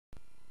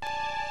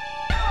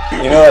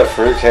You know that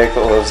fruitcake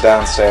that lives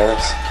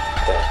downstairs?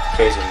 That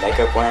crazy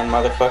makeup wearing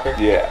motherfucker?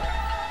 Yeah.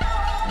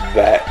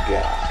 That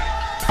guy.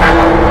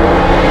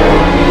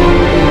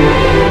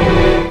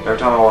 Every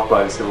time I walk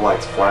by, I see the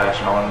lights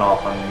flashing on and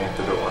off underneath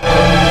the door.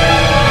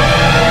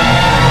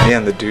 Yeah,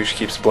 and the douche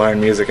keeps blaring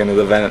music into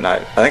the vent at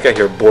night. I think I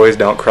hear Boys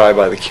Don't Cry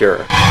by The Cure.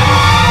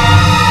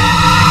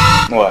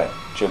 What?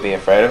 Should we be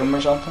afraid of him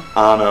or something?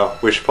 I don't know.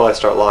 We should probably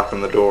start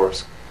locking the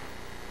doors.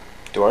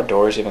 Do our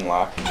doors even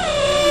lock?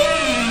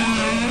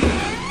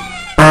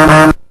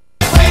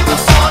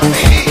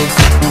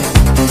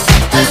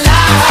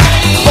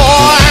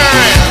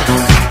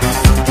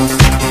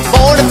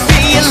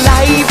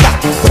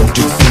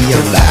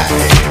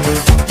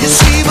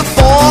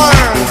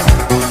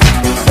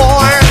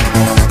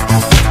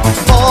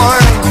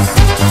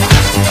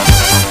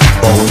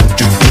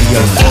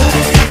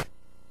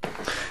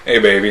 Hey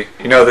baby,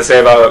 you know what they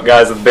say about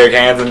guys with big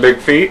hands and big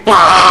feet?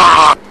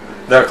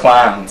 They're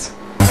clowns.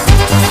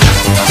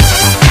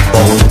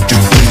 Born to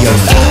be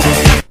alive.